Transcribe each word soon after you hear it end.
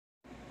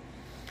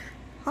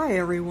Hi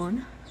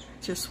everyone,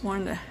 just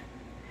wanted to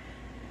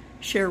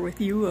share with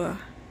you a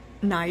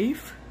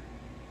knife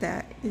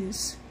that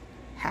is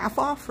half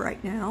off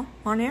right now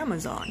on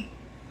Amazon.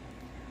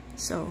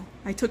 So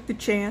I took the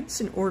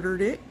chance and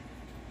ordered it.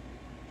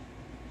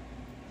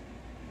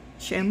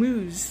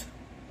 Shamus.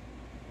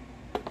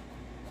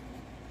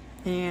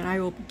 And I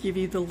will give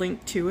you the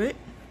link to it.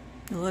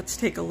 Now let's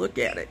take a look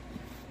at it.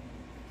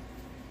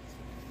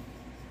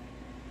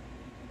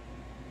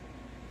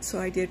 So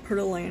I did put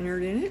a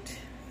lanyard in it.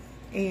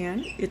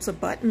 And it's a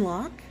button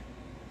lock.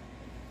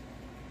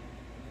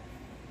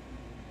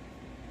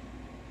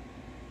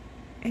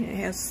 And it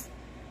has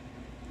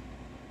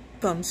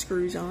thumb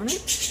screws on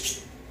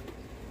it.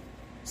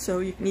 So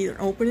you can either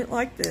open it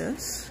like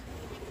this,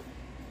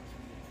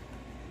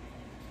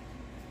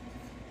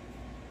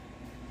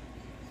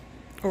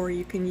 or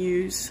you can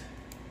use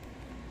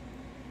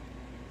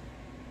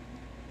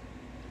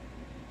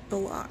the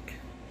lock.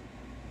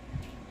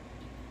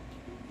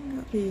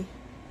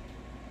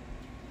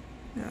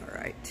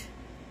 Alright,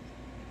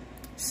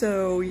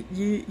 so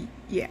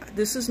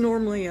this is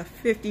normally a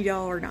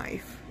 $50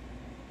 knife.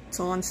 It's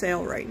on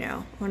sale right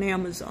now on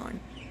Amazon.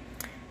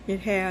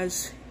 It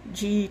has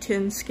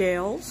G10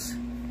 scales.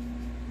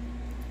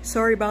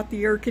 Sorry about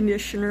the air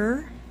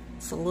conditioner,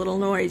 it's a little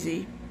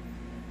noisy,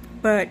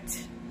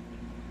 but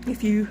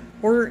if you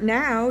order it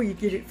now, you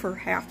get it for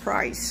half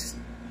price.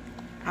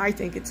 I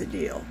think it's a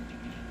deal.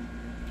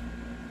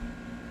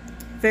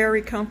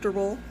 Very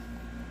comfortable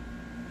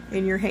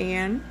in your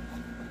hand.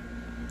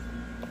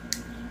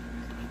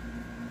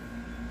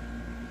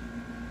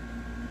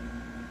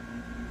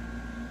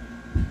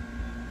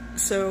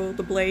 So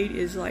the blade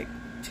is like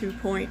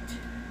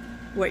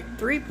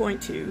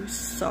 3.2,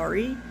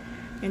 sorry,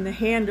 and the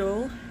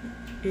handle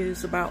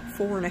is about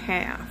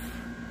 4.5.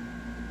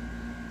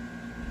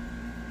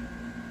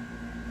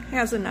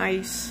 Has a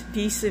nice,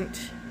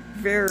 decent,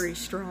 very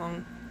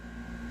strong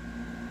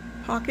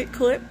pocket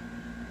clip.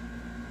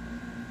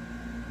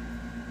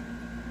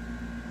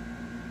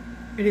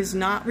 It is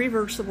not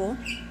reversible.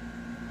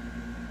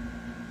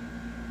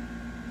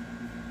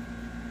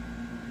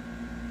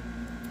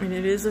 And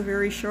it is a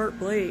very sharp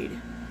blade.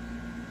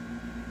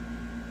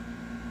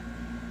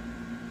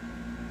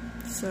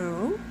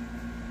 So,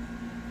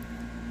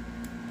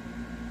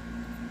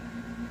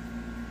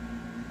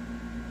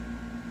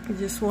 I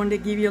just wanted to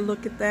give you a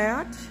look at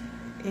that,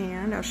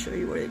 and I'll show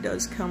you what it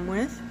does come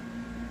with.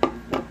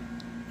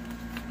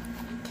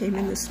 Came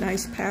in this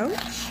nice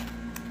pouch.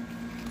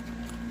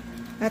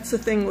 That's the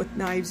thing with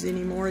knives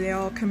anymore, they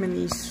all come in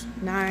these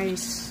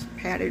nice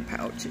padded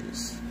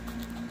pouches.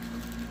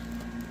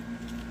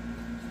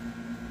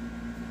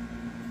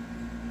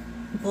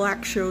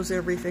 Black shows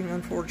everything,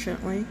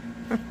 unfortunately.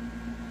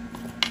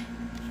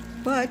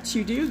 But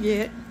you do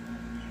get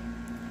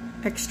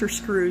extra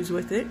screws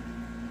with it.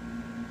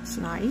 It's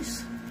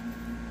nice.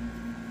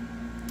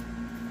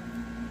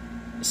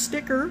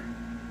 Sticker.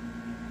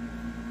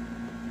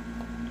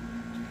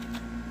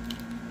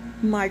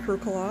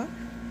 Microcloth.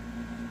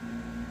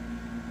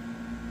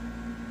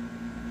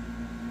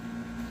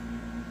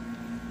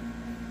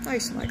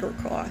 Nice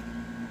microcloth.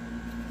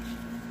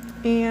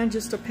 And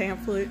just a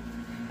pamphlet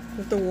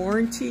with the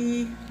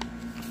warranty,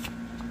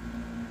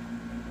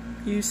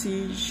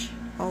 usage,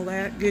 all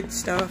that good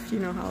stuff. You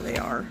know how they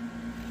are.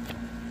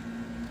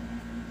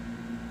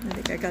 I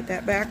think I got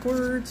that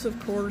backwards, of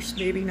course,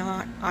 maybe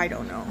not, I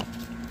don't know.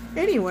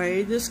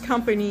 Anyway, this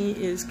company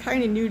is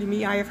kind of new to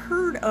me. I have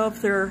heard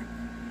of their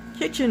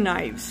kitchen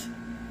knives,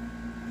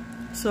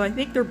 so I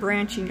think they're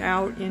branching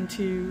out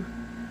into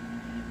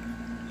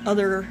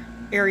other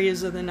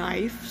areas of the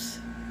knives.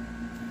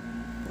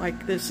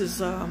 Like this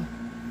is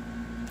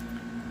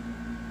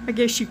I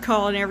guess you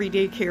call it an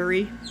everyday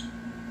carry,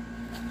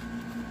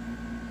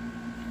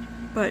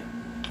 but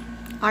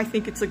I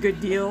think it's a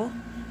good deal.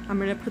 I'm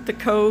going to put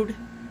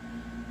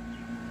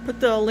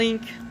the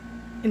link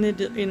in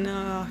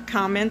the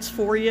comments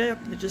for you,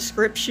 the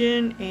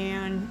description,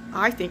 and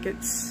I think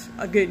it's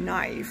a good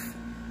knife.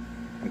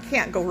 I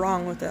can't go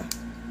wrong with a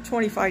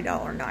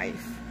 $25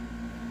 knife.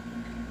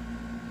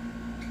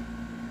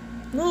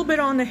 A little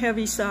bit on the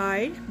heavy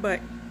side, but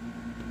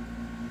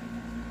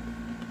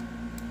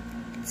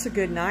it's a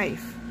good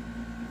knife.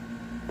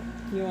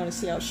 You want to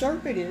see how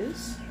sharp it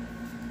is?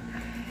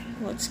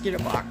 Let's get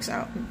a box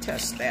out and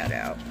test that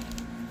out.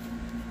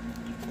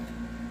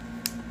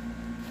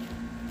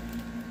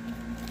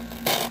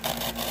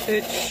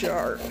 It's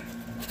sharp.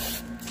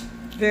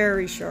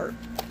 Very sharp.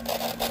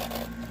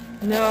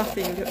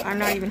 Nothing, I'm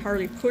not even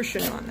hardly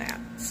pushing on that.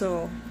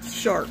 So,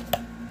 sharp.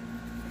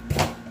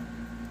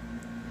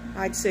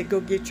 I'd say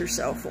go get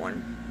yourself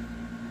one.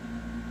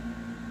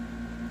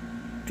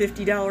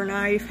 $50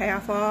 knife,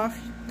 half off,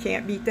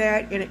 can't beat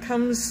that. And it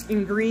comes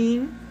in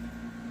green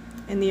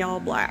and the all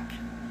black.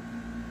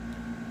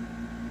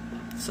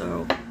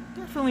 So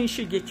definitely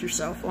should get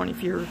yourself one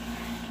if you're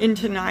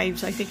into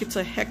knives. I think it's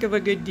a heck of a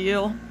good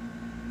deal.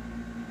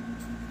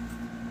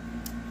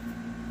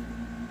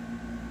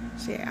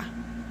 So yeah,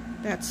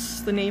 that's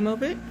the name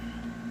of it.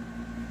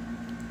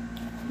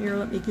 Here,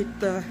 let me get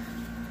the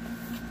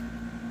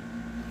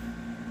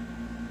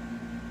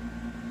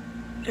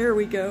There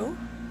we go.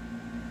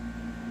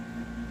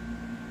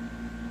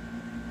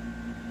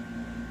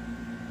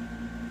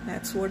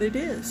 That's what it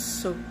is.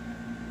 So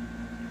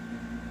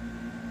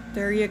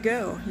there you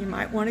go. You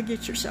might want to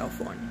get yourself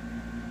one.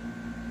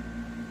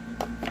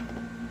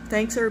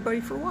 Thanks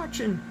everybody for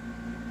watching.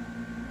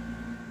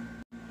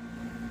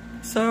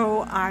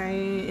 So I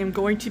am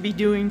going to be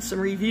doing some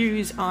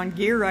reviews on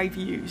gear I've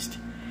used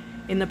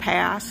in the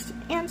past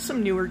and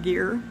some newer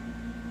gear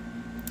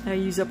I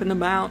use up in the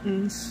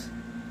mountains,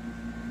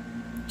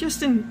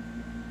 just in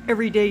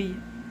everyday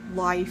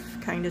life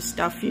kind of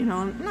stuff, you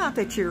know. Not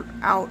that you're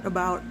out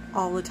about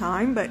all the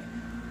time, but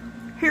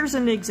here's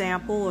an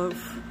example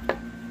of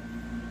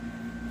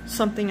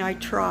something I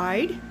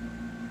tried.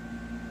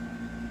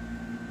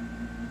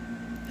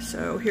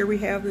 So here we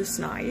have this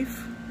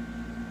knife.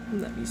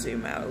 Let me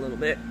zoom out a little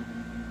bit.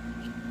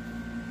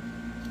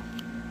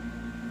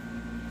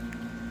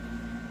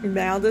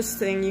 Now this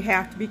thing, you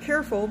have to be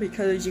careful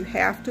because you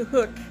have to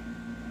hook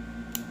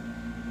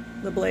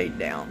the blade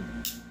down.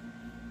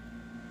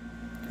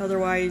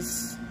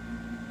 Otherwise,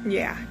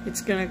 yeah,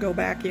 it's gonna go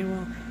back in.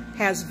 Well,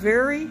 has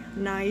very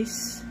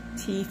nice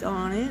teeth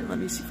on it. Let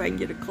me see if I can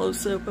get a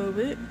close-up of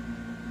it.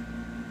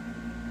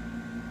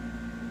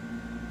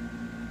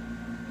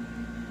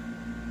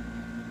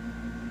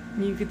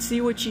 You can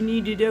see what you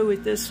need to do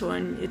with this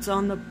one. It's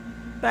on the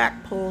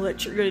back pole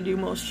that you're going to do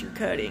most of your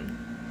cutting.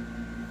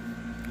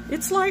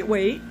 It's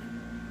lightweight,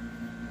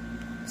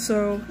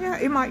 so yeah,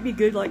 it might be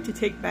good like to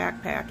take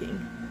backpacking.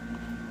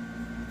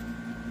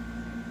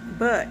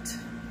 But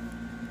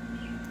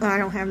I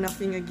don't have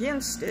nothing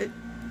against it.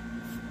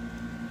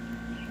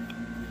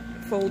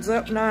 Folds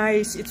up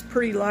nice. It's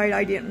pretty light.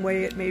 I didn't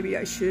weigh it. Maybe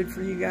I should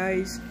for you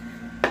guys.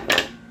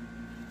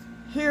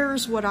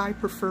 Here's what I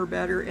prefer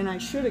better, and I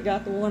should have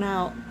got the one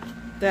out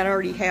that I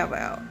already have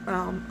out,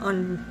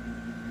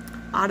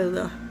 out of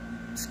the,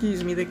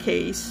 the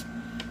case.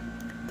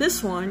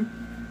 This one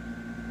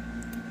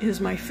is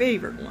my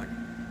favorite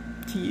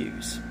one to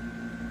use.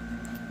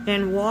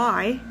 And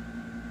why?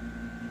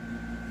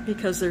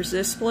 Because there's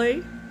this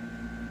blade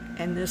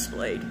and this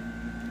blade,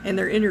 and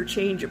they're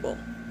interchangeable.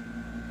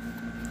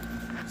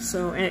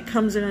 So, and it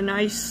comes in a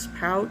nice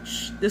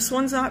pouch. This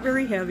one's not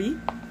very heavy.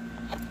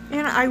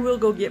 And I will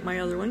go get my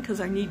other one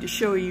because I need to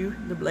show you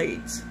the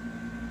blades.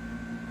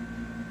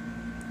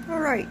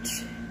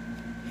 Alright,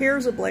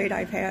 here's a blade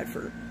I've had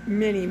for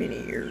many,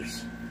 many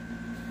years.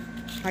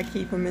 I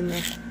keep them in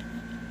there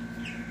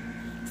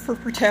for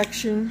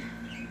protection.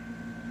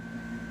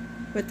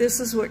 But this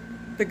is what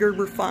the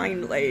Gerber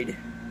Fine blade.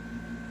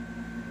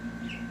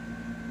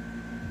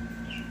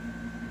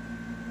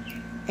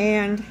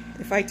 And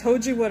if I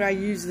told you what I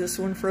use this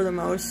one for the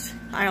most,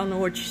 I don't know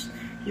what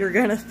you're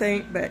gonna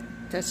think, but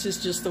that's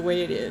just the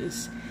way it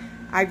is.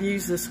 I've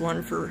used this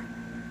one for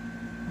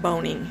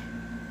boning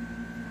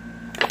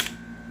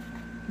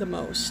the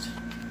most.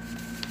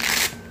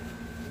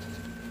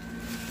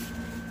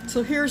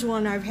 So here's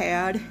one I've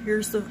had.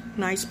 Here's the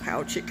nice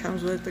pouch it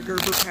comes with, the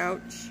Gerber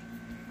pouch.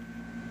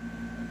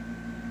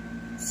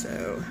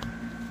 So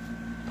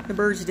the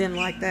birds didn't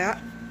like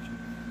that.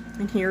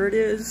 And here it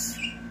is.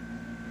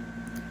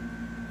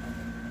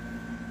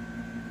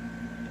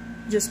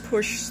 Just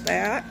push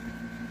that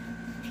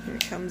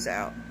and it comes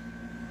out.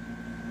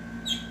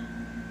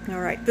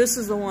 Alright, this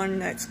is the one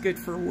that's good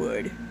for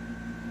wood.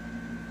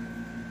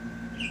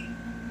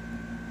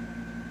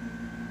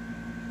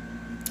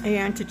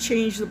 And to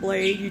change the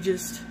blade, you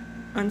just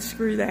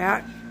unscrew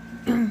that,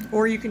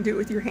 or you can do it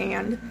with your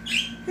hand.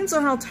 Depends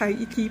on how tight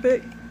you keep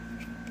it.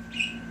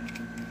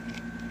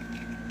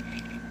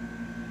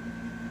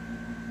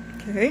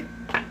 Okay,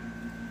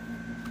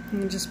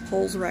 and it just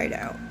pulls right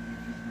out.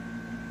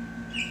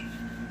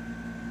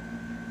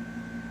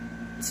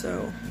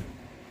 So,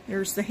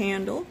 there's the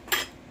handle.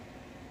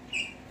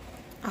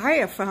 I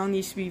have found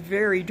these to be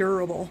very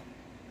durable.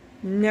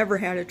 Never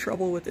had a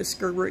trouble with this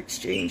Gerber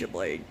Exchange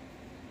blade.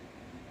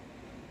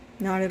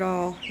 Not at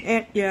all.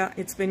 And yeah,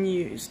 it's been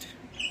used.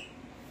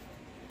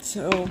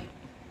 So,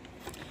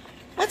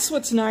 that's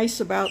what's nice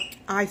about,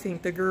 I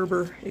think, the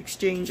Gerber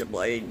Exchange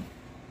blade.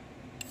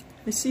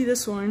 I see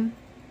this one.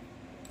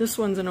 This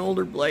one's an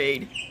older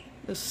blade.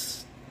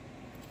 This,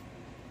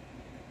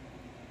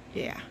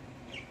 yeah.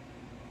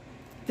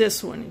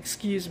 This one,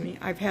 excuse me.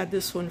 I've had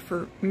this one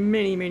for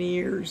many, many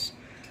years.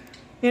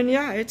 And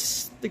yeah,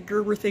 it's, the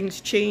Gerber thing's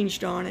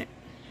changed on it.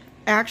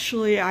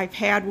 Actually, I've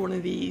had one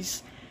of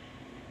these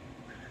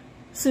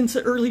since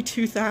the early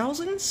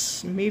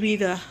 2000s, maybe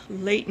the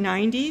late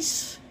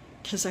 90s,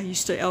 because I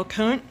used to elk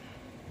hunt.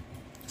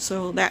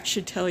 So that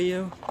should tell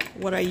you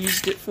what I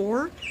used it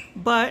for.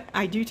 But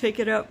I do take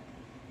it up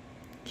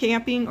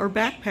camping or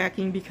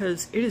backpacking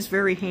because it is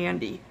very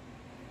handy.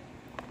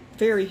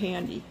 Very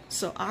handy.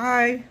 So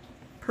I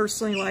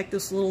personally like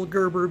this little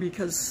Gerber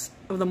because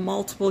of the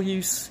multiple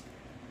use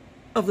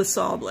of the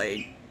saw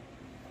blade.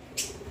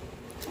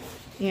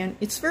 And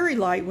it's very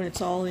light when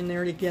it's all in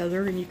there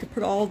together, and you can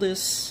put all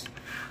this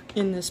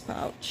in this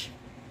pouch.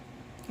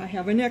 I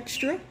have an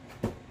extra.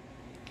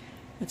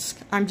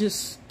 I'm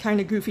just kind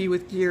of goofy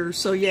with gears.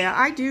 So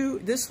yeah,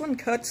 this one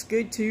cuts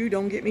good too,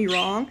 don't get me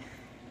wrong.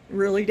 It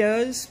really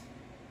does.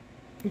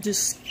 You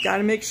just got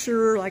to make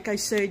sure, like I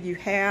said, you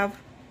have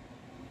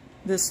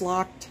this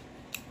locked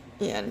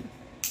in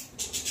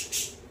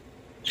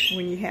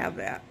when you have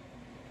that.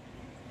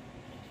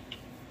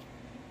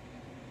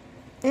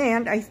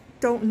 And I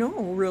don't know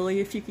really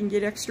if you can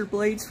get extra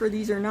blades for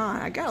these or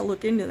not. I gotta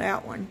look into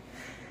that one.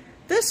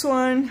 This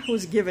one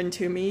was given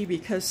to me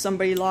because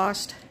somebody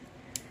lost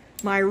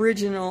my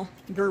original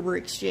Gerber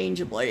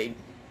Exchange blade.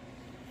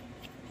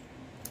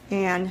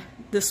 And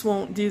this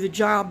won't do the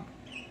job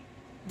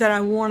that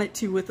I want it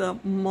to with a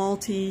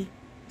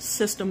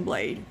multi-system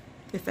blade,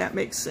 if that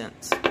makes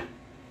sense.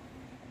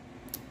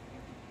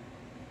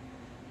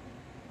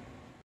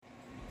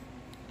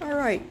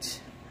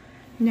 Alright,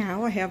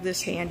 now I have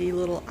this handy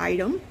little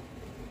item.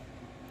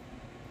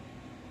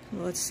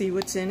 Let's see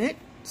what's in it.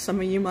 Some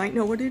of you might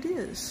know what it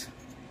is.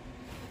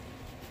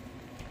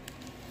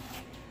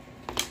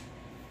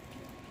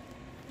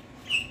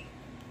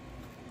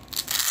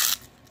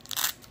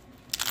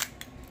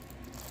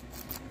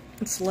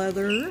 It's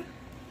leather.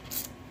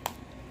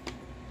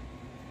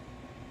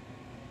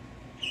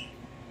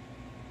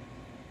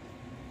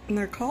 And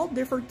they're called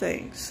different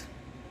things.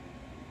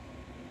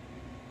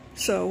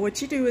 So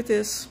what you do with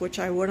this, which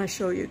I want to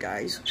show you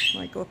guys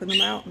when I go up in the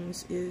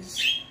mountains,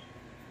 is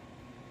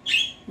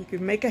you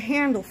can make a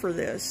handle for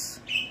this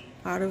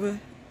out of a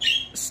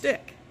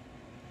stick.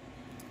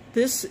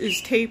 This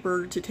is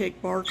tapered to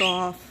take bark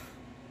off.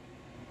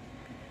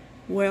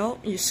 Well,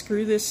 you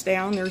screw this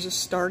down. There's a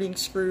starting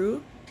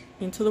screw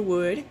into the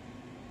wood,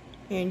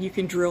 and you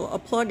can drill a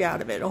plug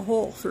out of it, a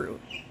hole through.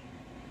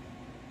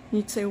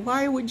 You'd say,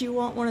 why would you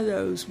want one of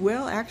those?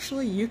 Well,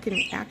 actually, you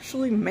can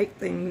actually make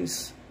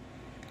things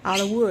out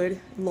of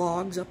wood,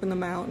 logs up in the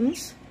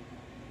mountains.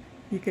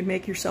 You can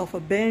make yourself a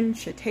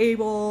bench, a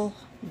table.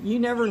 You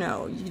never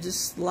know.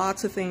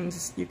 Lots of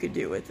things you could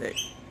do with it.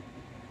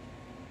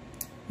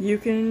 You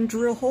can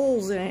drill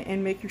holes in it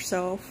and make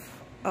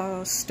yourself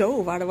a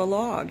stove out of a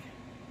log.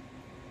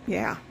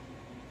 Yeah.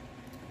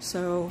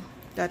 So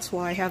that's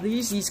why I have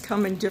these. These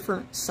come in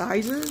different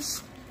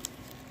sizes.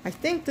 I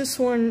think this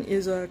one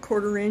is a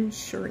 1/4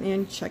 inch or an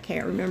inch. I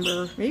can't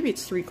remember. Maybe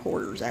it's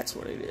 3/4. That's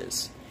what it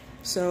is.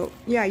 So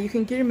yeah, you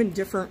can get them in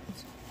different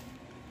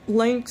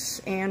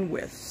lengths and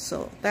widths.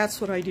 So that's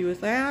what I do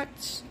with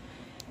that.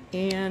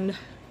 And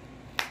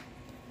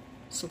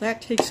so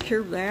that takes care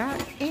of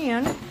that.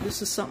 And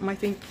this is something I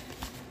think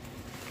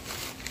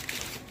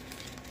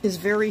is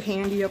very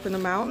handy up in the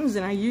mountains.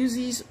 And I use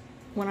these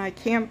when I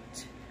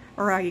camped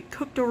or I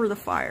cooked over the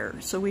fire.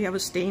 So we have a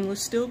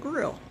stainless steel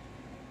grill.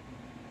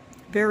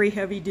 Very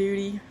heavy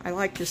duty. I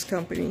like this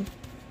company.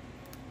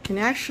 And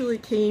actually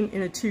came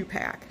in a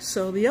 2-pack.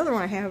 So the other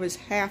one I have is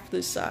half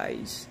this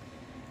size.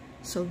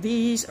 So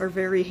these are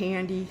very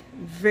handy,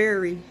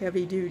 very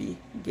heavy duty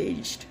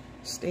gauged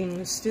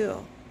stainless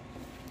steel.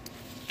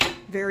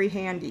 Very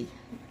handy.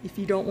 If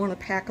you don't want to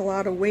pack a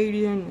lot of weight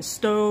in a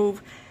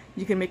stove,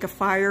 you can make a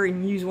fire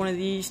and use one of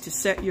these to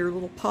set your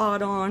little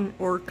pot on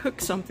or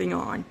cook something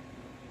on.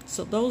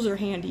 So those are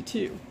handy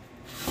too.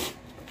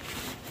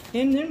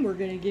 And then we're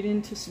going to get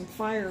into some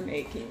fire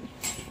making,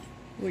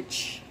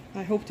 which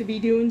I hope to be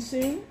doing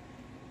soon,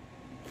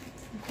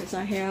 because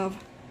I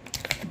have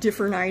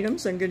different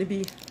items. I'm going to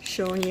be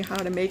showing you how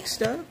to make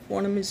stuff.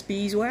 One of them is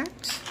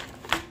beeswax,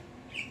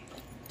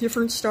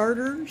 different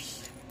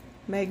starters,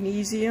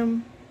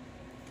 magnesium.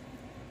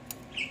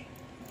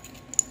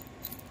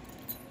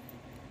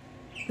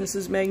 This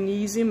is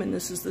magnesium and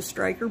this is the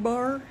striker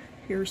bar.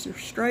 Here's your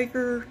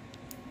striker.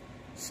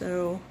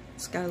 So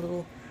it's got a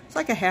little, it's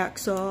like a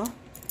hacksaw.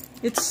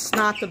 It's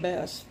not the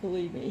best,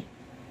 believe me.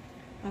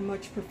 I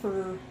much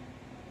prefer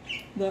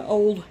the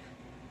old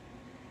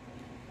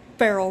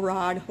ferrule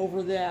rod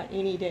over that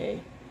any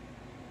day.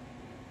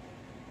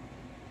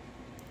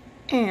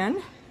 And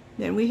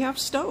then we have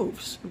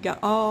stoves. We've got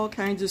all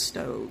kinds of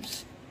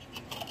stoves.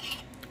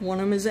 One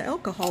of them is an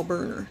alcohol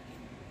burner.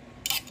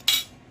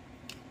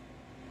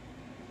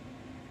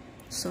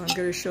 So I'm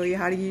going to show you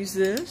how to use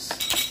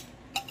this.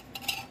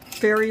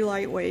 Very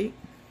lightweight.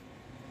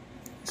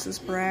 This is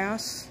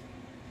brass.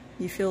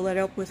 You fill that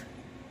up with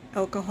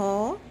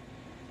alcohol.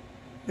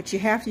 But you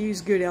have to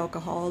use good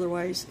alcohol,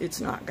 otherwise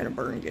it's not going to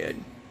burn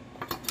good.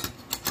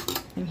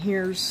 And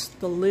here's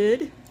the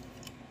lid.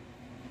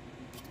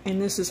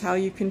 And this is how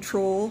you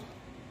control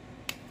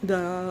the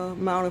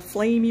amount of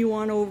flame you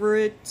want over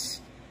it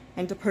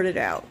and to put it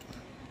out.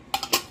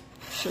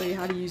 Show you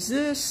how to use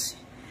this.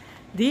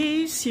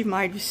 These you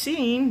might have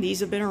seen,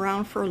 these have been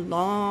around for a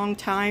long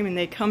time and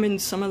they come in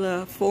some of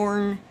the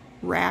foreign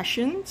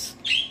rations.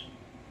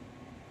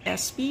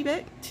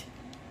 Esprit.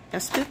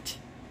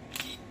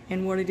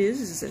 And what it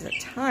is a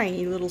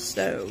tiny little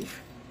stove.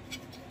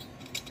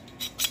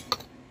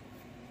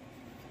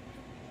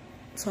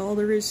 That's all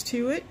there is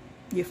to it.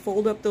 You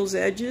fold up those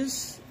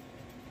edges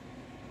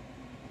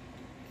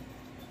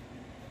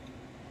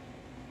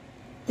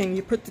and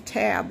you put the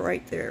tab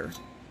right there.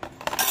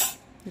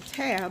 The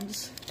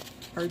tabs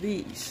are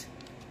these.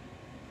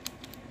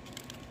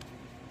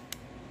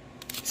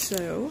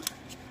 So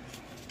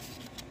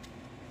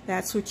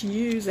that's what you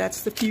use.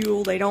 That's the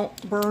fuel. They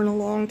don't burn a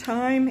long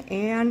time,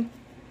 and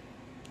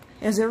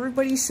as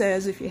everybody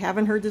says, if you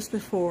haven't heard this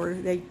before,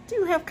 they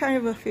do have kind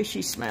of a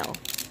fishy smell.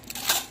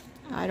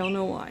 I don't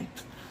know why.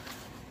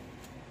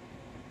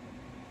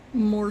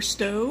 More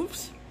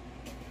stoves.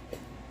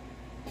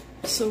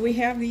 So we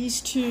have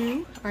these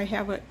two. I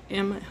have a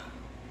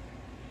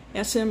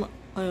SM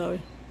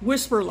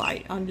Whisper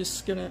Light.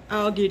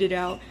 I'll get it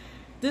out.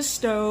 This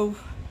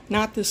stove,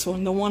 not this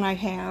one, the one I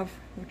have,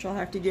 which I'll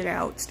have to get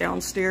out, it's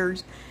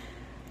downstairs,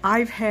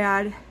 I've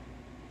had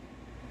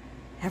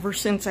ever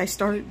since I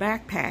started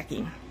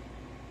backpacking.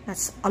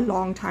 That's a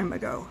long time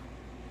ago.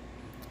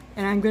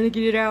 And I'm going to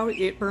get it out.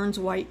 It burns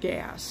white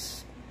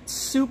gas. It's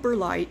super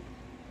light.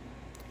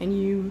 And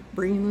you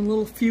bring in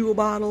little fuel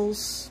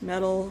bottles,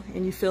 metal,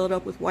 and you fill it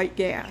up with white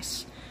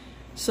gas.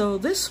 So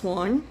this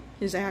one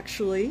is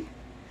actually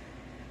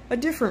a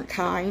different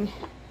kind.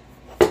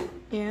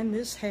 And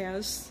this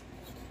has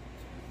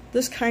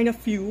this kind of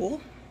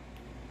fuel.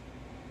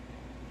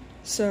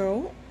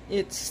 So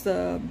it's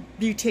the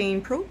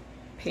butane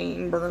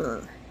propane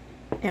burner.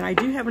 And I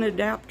do have an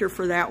adapter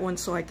for that one,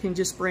 so I can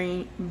just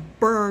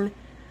burn,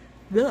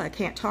 I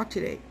can't talk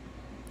today,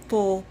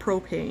 full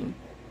propane.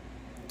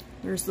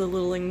 There's the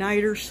little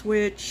igniter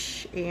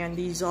switch, and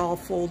these all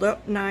fold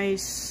up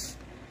nice,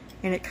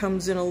 and it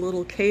comes in a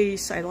little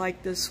case. I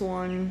like this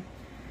one.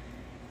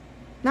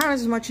 Not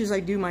as much as I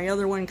do my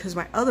other one, because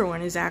my other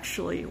one is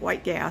actually,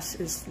 white gas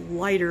is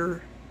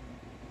lighter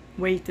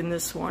weight than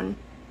this one.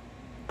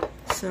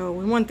 So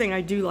one thing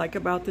I do like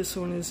about this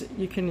one is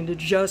you can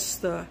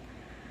adjust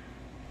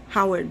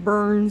how it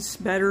burns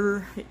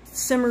better. It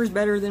simmers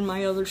better than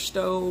my other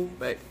stove,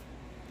 but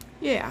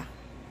yeah,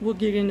 we'll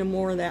get into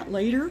more of that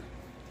later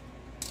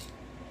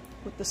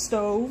with the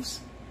stoves.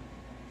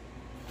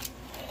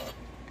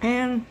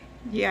 And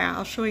yeah,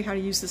 I'll show you how to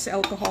use this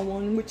alcohol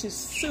one, which is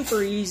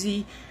super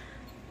easy.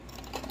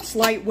 It's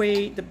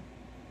lightweight. The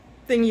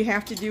thing you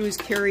have to do is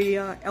carry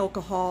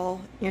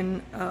alcohol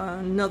in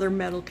another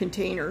metal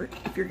container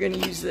if you're going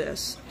to use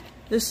this.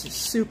 This is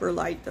super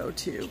light though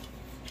too.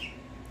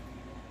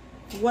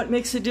 What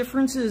makes a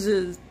difference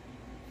is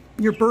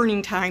your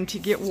burning time to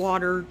get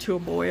water to a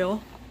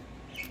boil.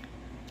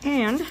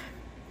 And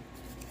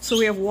so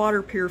we have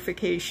water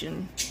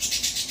purification.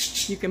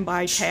 You can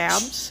buy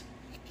tabs.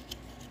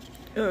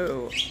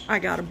 Oh, I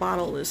got a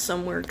bottle of this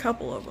somewhere, a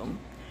couple of them,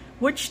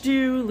 which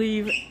do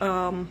leave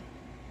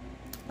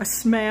a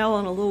smell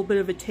and a little bit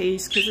of a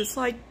taste because it's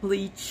like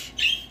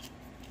bleach.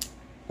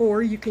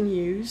 Or you can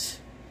use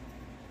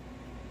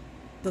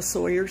the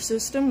Sawyer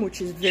system,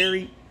 which is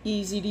very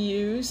easy to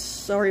use.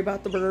 Sorry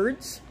about the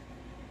birds.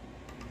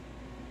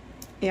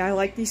 Yeah, I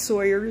like these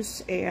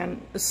Sawyers,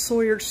 and the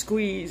Sawyer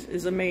squeeze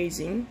is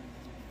amazing.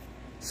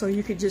 So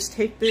you could just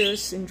take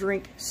this and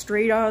drink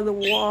straight out of the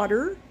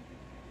water.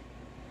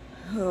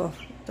 Oh,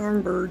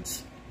 darn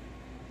birds.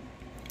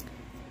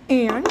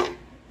 And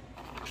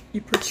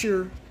you put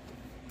your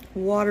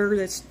water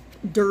that's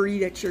dirty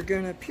that you're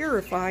going to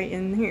purify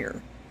in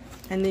here.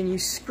 And then you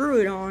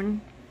screw it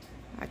on.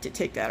 I have to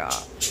take that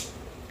off.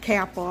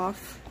 Cap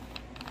off.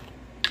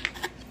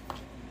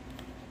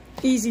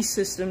 Easy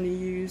system to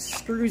use.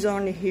 Screws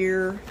onto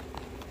here.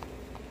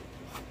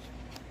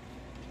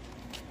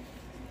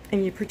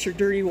 And you put your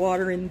dirty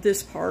water in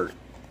this part,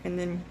 and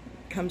then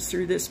it comes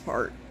through this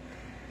part.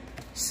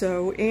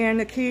 So, and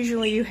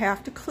occasionally you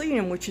have to clean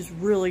them, which is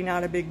really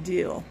not a big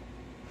deal.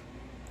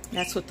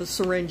 That's what the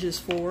syringe is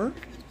for.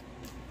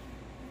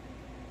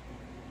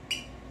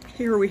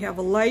 Here we have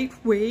a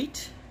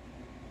lightweight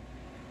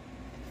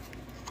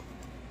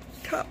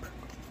cup.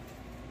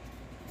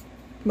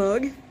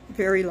 Mug,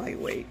 very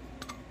lightweight.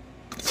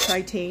 It's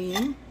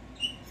titanium.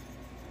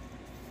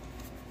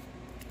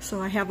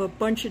 So I have a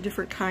bunch of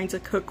different kinds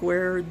of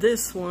cookware.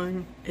 This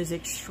one is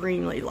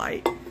extremely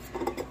light.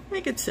 I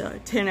think it's a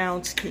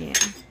 10-ounce can.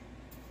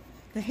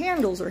 The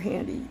handles are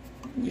handy.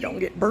 You don't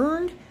get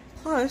burned.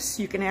 Plus,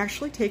 you can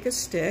actually take a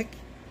stick,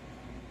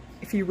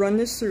 if you run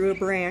this through a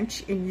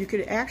branch, and you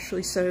could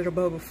actually set it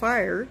above a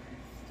fire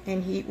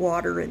and heat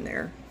water in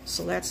there.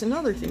 So that's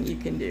another thing you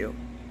can do.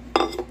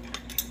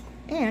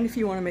 And if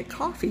you want to make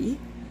coffee,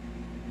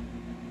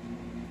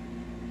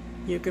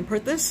 you can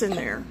put this in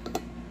there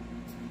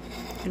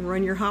and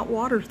run your hot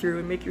water through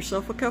and make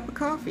yourself a cup of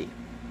coffee.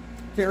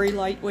 Very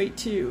lightweight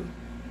too.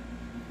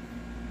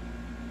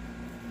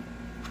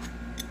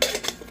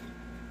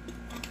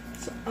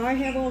 So I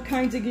have all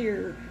kinds of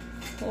gear.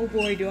 Oh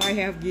boy, do I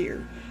have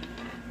gear.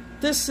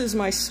 This is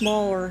my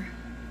smaller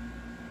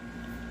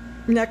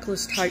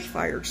necklace type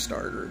fire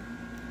starter.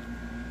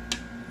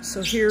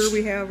 So here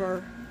we have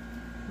our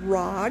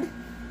rod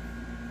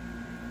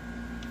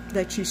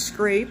that you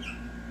scrape.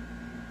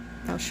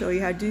 I'll show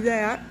you how to do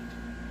that.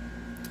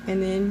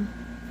 And then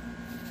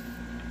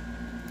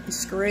you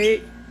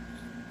scrape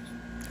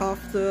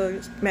off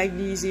the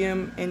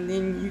magnesium, and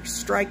then you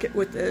strike it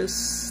with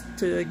this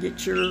to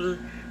get your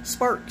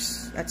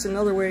sparks. That's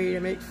another way to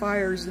make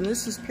fires. And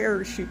this is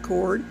parachute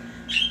cord,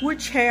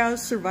 which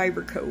has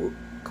survivor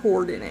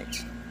cord in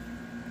it.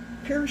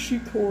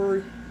 parachute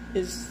cord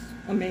is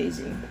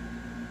amazing.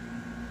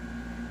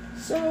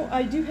 So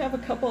I do have a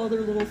couple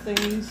other little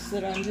things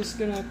that I'm just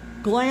gonna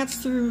glance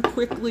through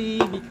quickly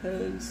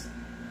because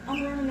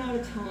I'm running out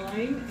of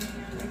time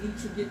and I need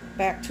to get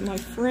back to my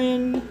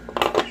friend.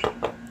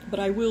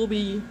 But I will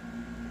be,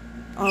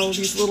 oh,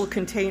 these little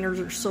containers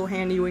are so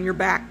handy when you're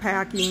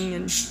backpacking,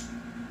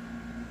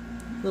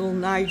 and little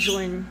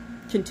Nigellin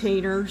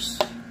containers.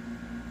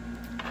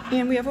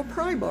 And we have a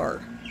pry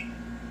bar.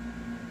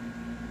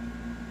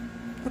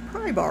 A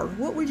pry bar.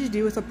 What would you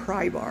do with a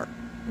pry bar?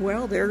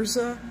 Well, there's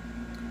a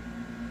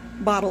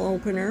bottle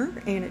opener,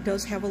 and it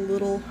does have a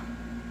little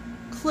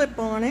clip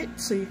on it,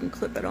 so you can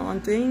clip it on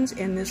things,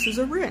 and this is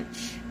a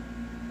wrench.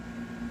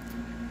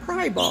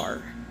 Pry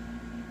bar.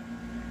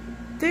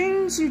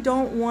 Things you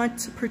don't want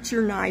to put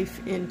your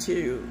knife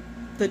into,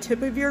 the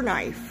tip of your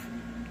knife,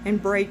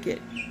 and break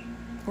it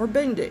or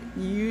bend it.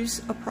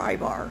 Use a pry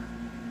bar.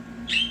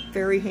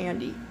 Very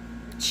handy.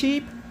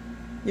 Cheap.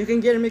 You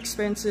can get them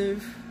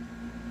expensive.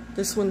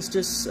 This one's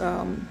just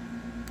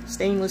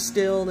stainless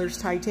steel. There's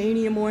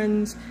titanium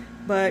ones,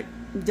 but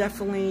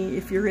definitely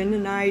if you're into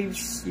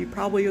knives, you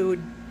probably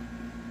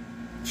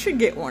should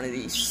get one of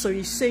these so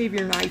you save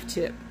your knife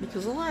tip,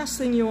 because the last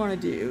thing you want to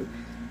do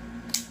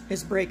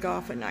is break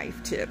off a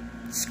knife tip,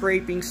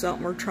 scraping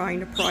something or trying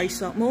to pry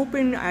something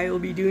open. I will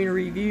be doing a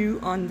review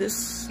on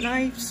this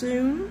knife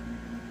soon.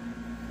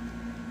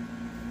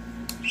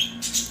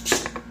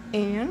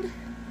 And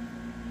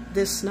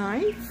this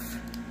knife,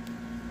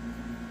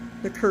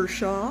 the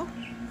Kershaw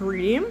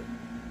Iridium.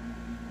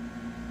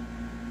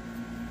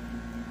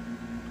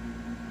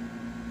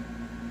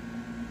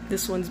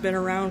 This one's been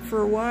around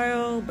for a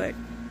while, but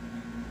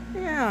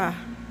yeah.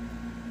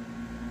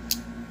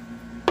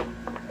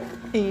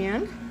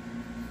 And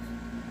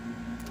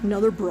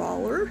another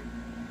brawler,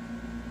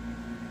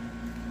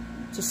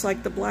 just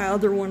like the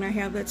other one I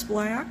have that's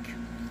black.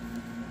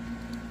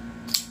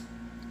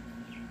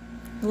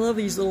 I love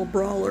these little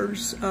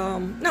brawlers.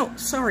 No,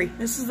 sorry,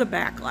 this is the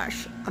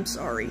Backlash. I'm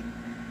sorry.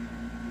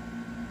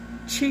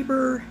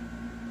 Cheaper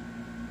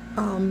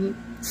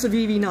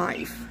Civivi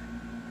knife.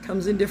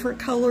 Comes in different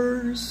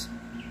colors,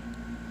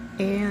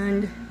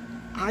 and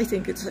I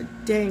think it's a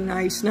dang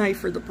nice knife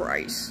for the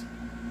price.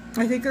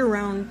 I think they're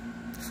around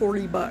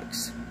 40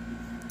 bucks.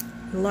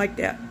 I like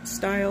that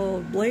style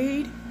of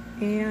blade,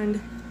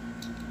 and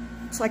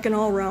it's like an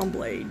all-round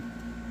blade.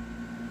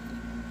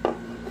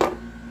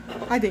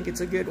 I think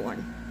it's a good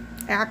one.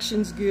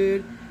 Action's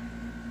good.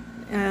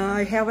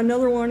 I have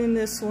another one in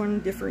this one,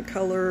 different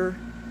color.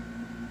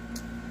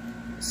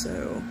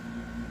 So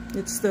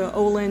it's the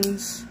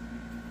Öhlins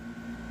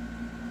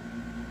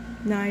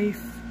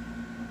knife.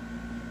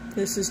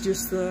 This is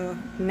just the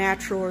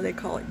natural, or they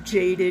call it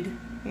jaded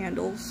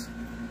handles.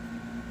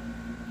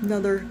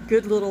 Another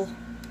good little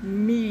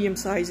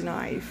medium-sized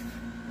knife.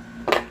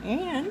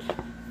 And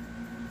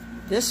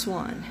this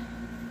one,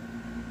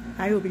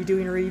 I will be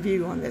doing a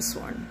review on this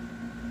one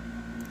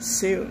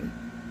soon.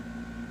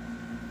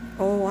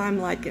 Oh, I'm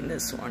liking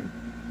this one.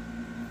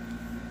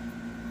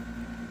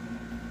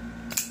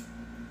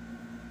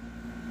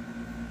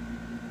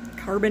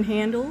 Carbon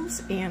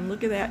handles, and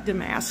look at that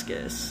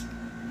Damascus.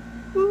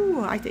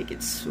 Ooh, I think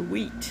it's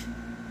sweet.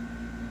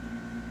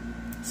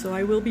 So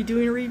I will be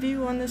doing a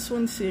review on this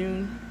one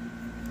soon.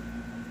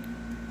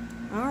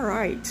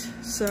 Alright,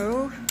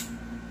 so,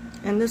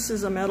 and this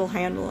is a metal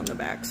handle on the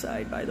back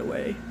side, by the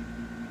way.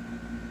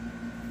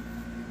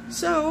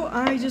 So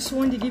I just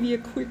wanted to give you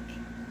a quick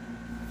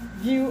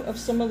view of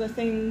some of the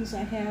things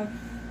I have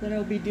that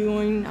I'll be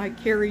doing. I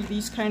carry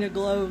these kind of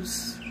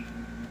gloves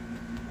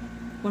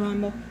when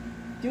I'm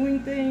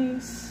doing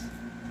things.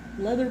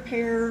 Leather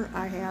pair.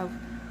 I have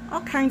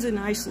all kinds of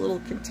nice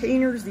little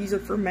containers. These are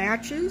for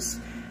matches,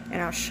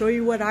 and I'll show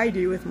you what I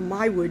do with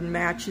my wooden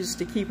matches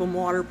to keep them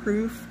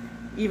waterproof,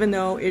 even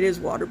though it is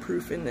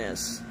waterproof in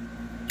this.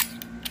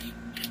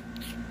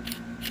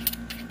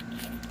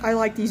 I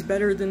like these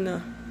better than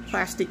the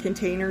plastic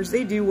containers.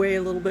 They do weigh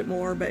a little bit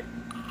more, but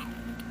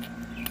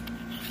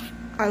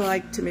I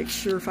like to make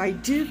sure if I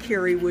do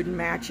carry wooden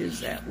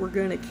matches that we're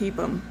going to keep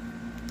them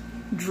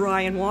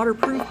dry and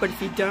waterproof. But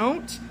if you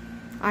don't,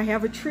 I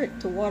have a trick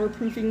to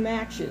waterproofing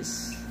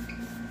matches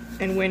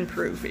and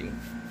windproofing.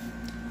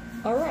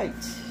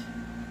 Alright,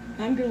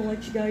 I'm going to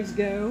let you guys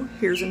go.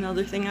 Here's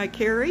another thing I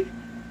carry.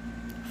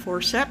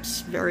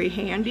 Forceps, very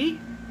handy.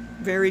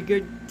 Very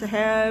good to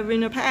have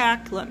in a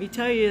pack. Let me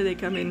tell you, they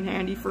come in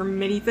handy for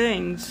many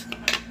things.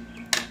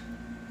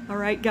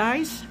 Alright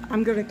guys,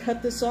 I'm going to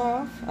cut this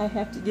off. I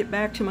have to get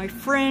back to my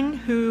friend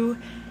who,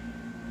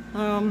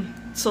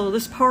 so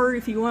this part,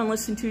 if you want to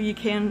listen to, you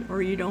can,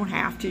 or you don't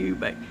have to,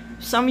 but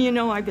some of you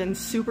know I've been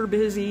super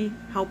busy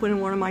helping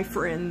one of my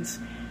friends.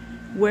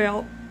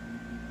 Well,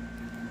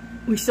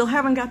 we still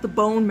haven't got the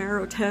bone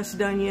marrow test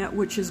done yet,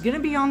 which is going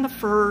to be on the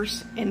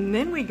 1st, and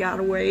then we got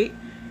to wait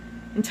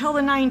until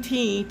the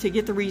 19th to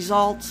get the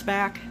results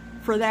back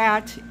for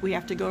that. We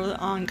have to go to the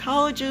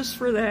oncologist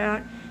for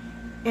that,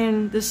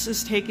 and this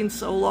is taking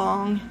so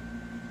long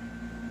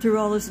through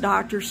all this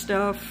doctor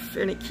stuff,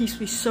 and it keeps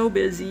me so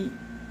busy.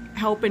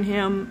 helping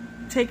him,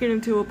 taking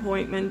him to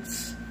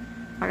appointments.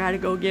 I got to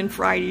go again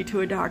Friday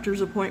to a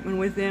doctor's appointment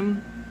with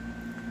him.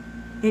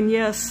 And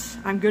yes,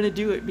 I'm going to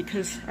do it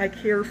because I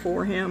care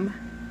for him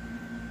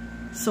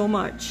so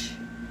much.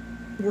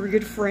 We're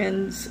good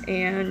friends,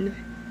 and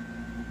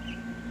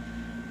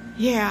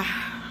yeah,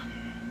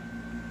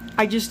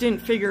 I just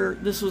didn't figure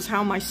this was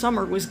how my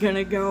summer was going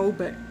to go,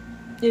 but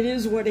it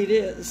is what it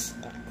is.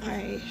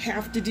 I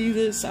have to do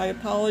this. I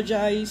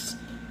apologize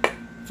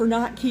for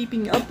not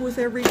keeping up with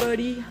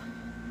everybody.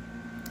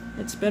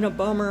 It's been a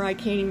bummer. I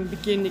can't even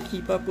begin to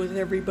keep up with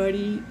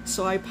everybody,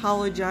 so I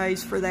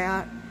apologize for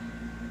that.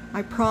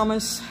 I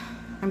promise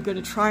I'm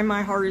going to try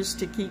my hardest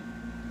to keep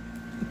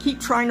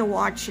trying to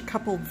watch a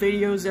couple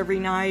videos every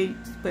night,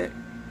 but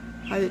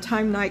by the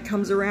time night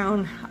comes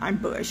around, I'm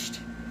bushed.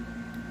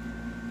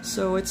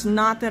 So it's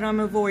not that I'm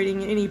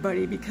avoiding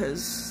anybody,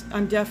 because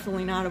I'm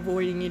definitely not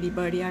avoiding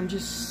anybody. I'm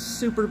just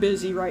super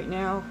busy right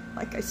now.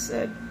 Like I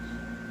said,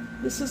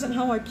 this isn't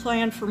how I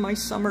planned for my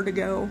summer to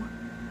go.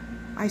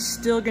 I'm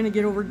still going to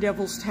get over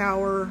Devil's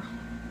Tower.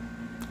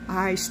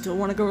 I still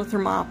want to go to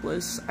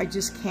Thermopolis. I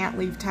just can't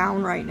leave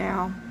town right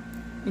now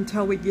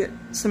until we get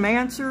some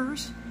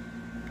answers.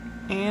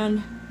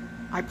 And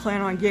I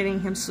plan on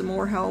getting him some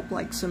more help,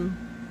 like some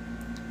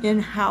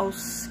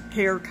in-house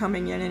care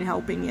coming in and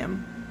helping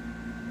him,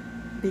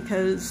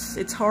 because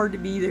it's hard to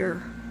be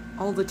there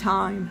all the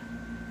time.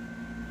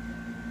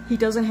 He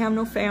doesn't have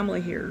no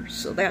family here,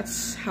 so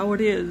that's how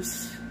it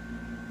is.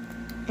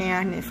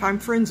 And if I'm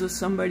friends with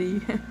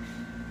somebody,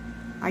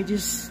 I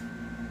just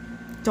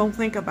don't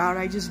think about it.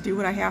 I just do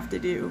what I have to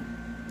do.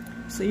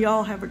 So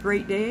y'all have a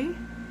great day,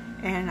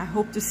 and I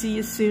hope to see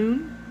you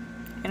soon.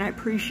 And I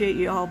appreciate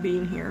you all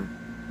being here.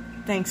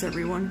 Thanks,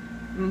 everyone.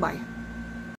 Bye.